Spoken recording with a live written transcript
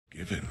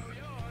forgiven.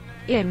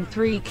 I'm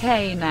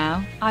 3K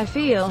now. I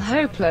feel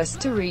hopeless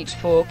to reach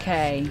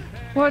 4K.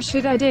 What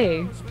should I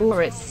do?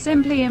 Or it's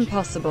simply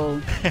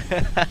impossible.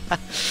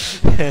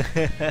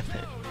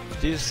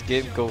 This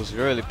game goes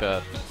really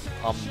bad.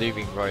 I'm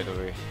leaving right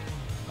away.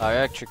 I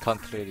actually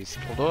can't play this.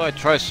 Although I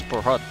try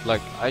super hard,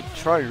 like I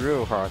try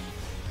real hard.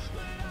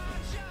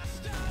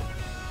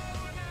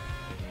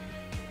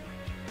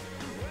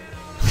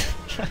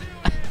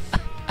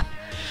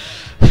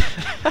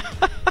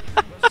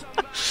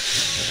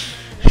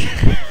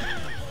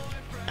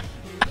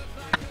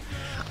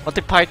 What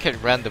did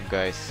Vi.Pajkatt random,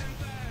 guys?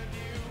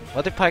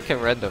 What did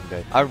Vi.Pajkatt random,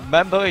 guys? I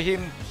remember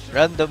him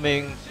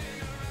randoming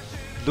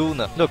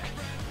Luna. Look,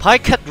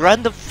 Vi.Pajkatt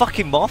random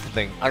fucking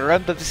Morphling. I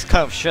random this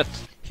kind of shit.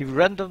 He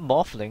random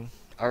Morphling.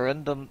 I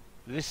random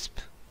Wisp.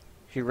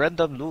 He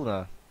random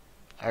Luna.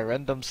 I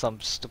random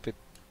some stupid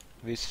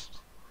Wisp.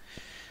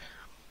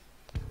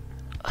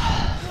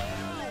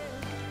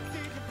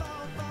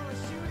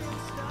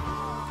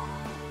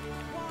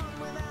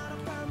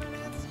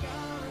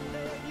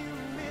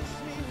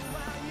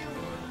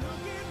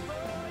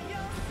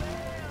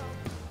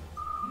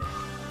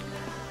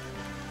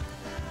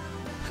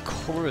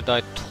 Cora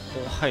died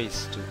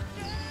twice, dude.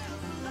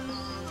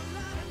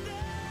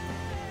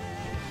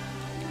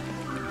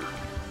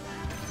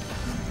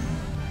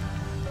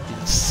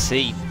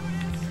 Insane.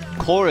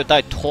 Cora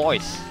died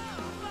twice.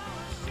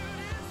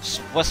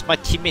 So what's my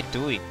teammate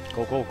doing?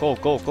 Go, go, go,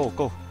 go, go,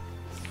 go.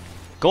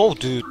 Go,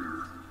 dude.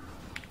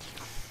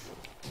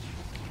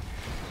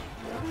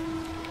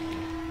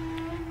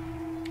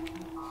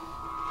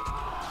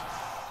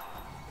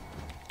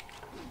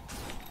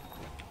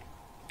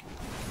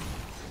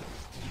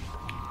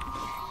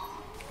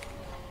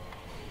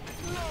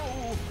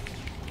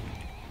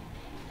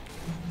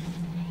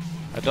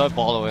 I don't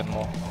bother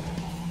anymore.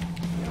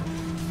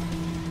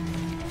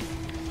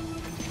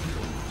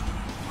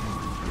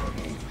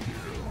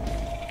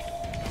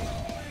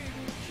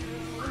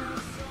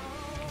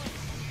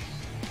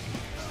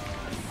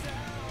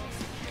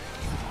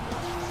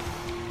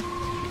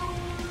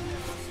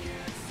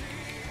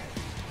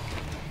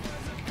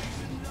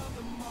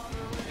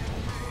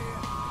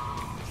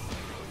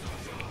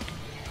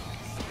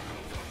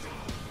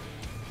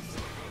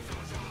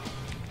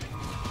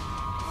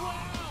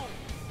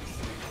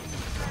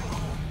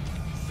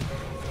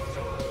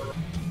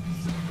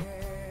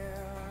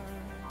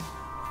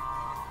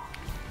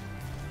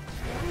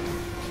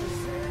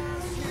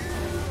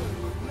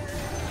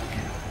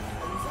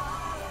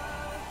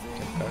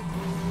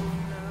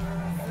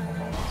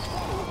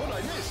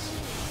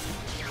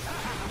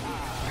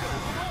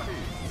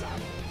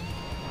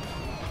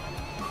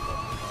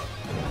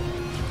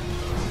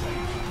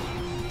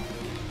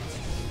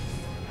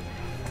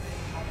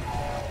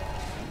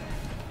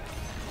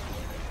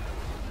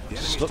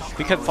 Look,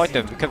 we can fight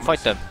them, we can fight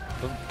them.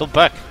 Don't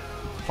back.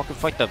 Fucking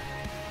fight them.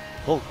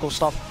 Go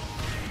stop.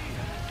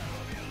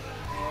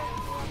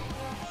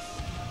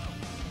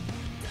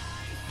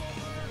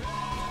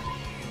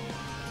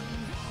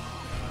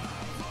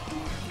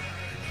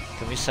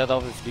 Can we set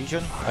up with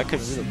Legion? I can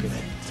relocate.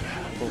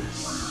 Go.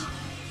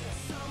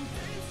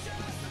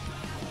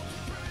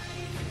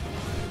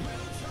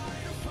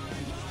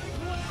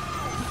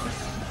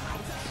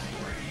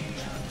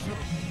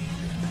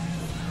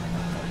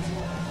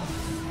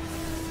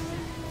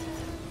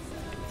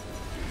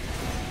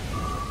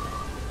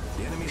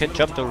 You can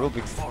jump the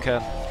Ruby if you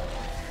can.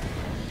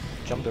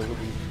 Jump the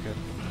Ruby if you can.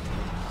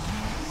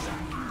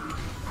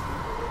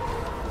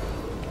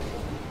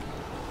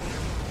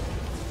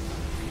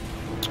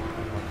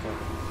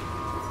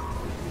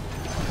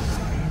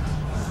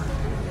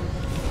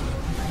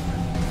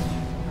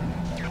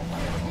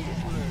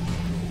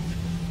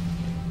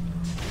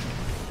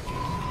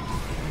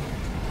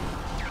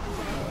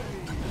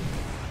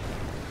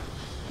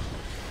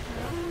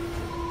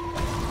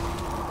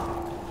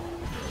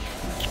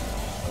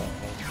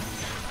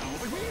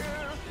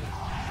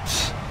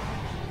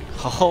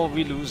 How are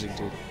we losing,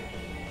 dude?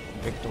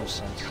 Makes no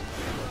sense.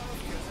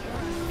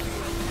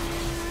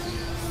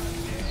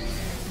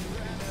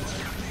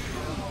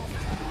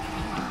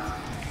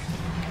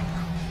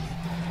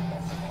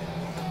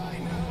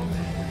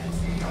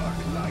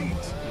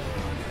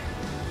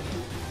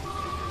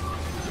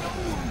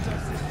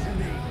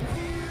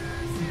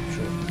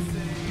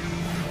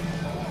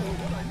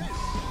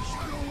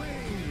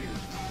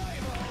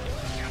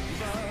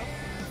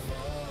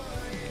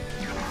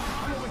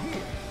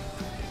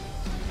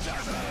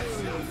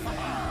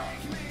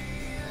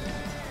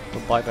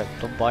 Don't buy back,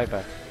 don't buy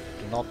back.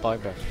 Do not buy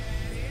back.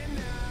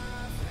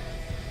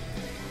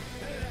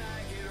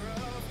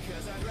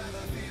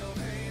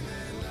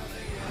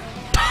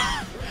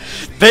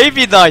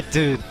 Baby Knight,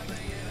 dude!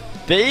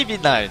 Baby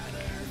Knight!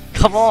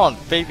 Come on,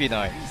 Baby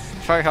Knight!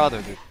 Try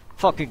harder, dude.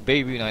 Fucking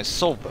Baby Knight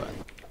so bad.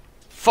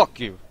 Fuck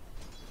you.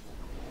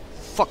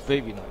 Fuck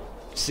Baby Knight.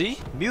 See?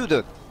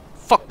 Muted.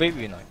 Fuck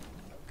Baby Knight.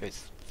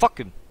 Guys, fuck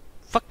him.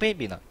 Fuck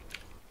Baby Knight.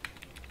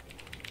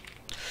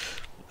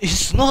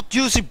 He's not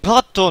using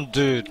Bloodstone,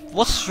 dude.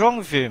 What's wrong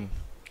with him?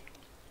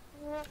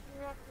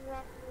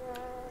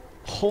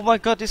 Oh my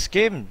god, this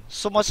game,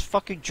 so much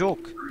fucking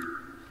joke.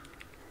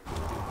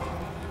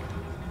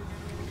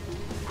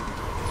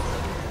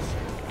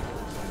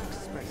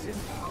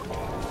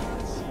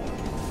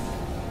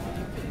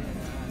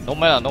 No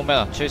mana, no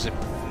mana, chase him.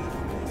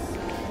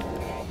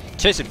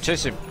 Chase him,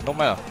 chase him, no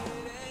mana.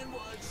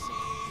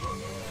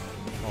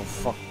 Oh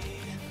fuck.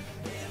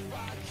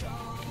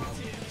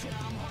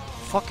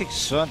 Fucking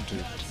son,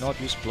 dude. Do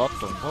not use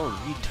Bloodstone. Oh,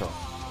 retard.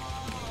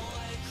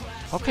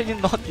 How can you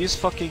not use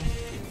fucking...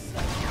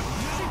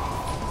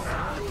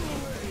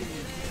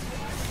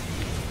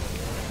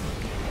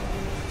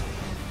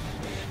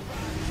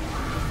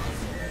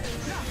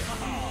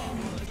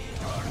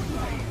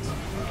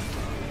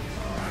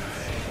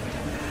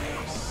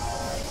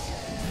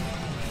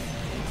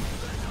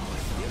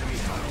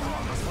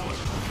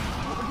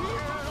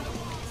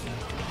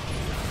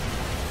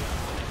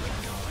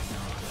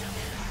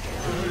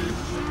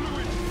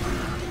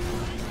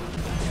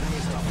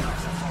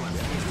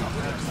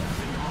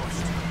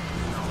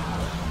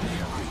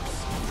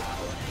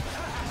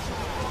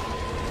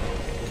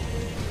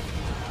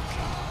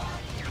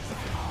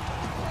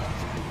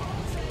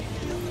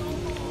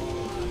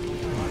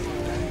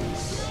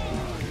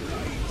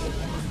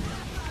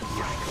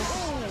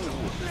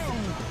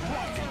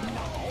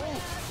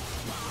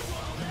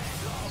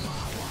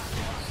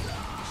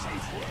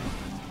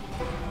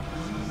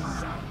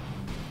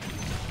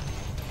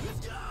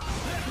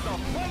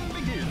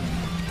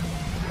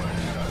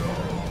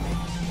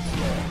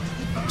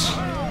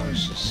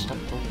 Stop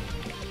going.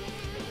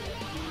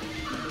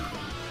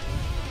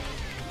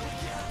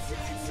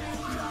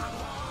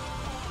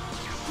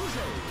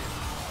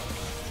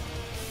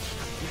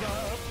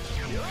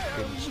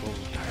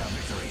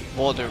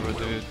 Whatever,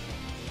 dude.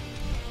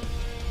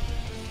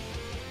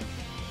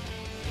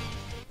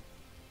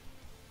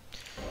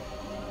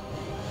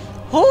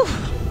 Whew!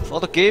 For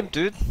the game,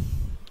 dude.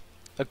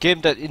 A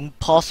game that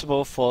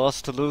impossible for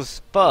us to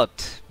lose,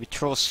 but we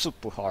throw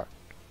super hard.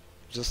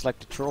 Just like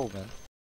the troll, man.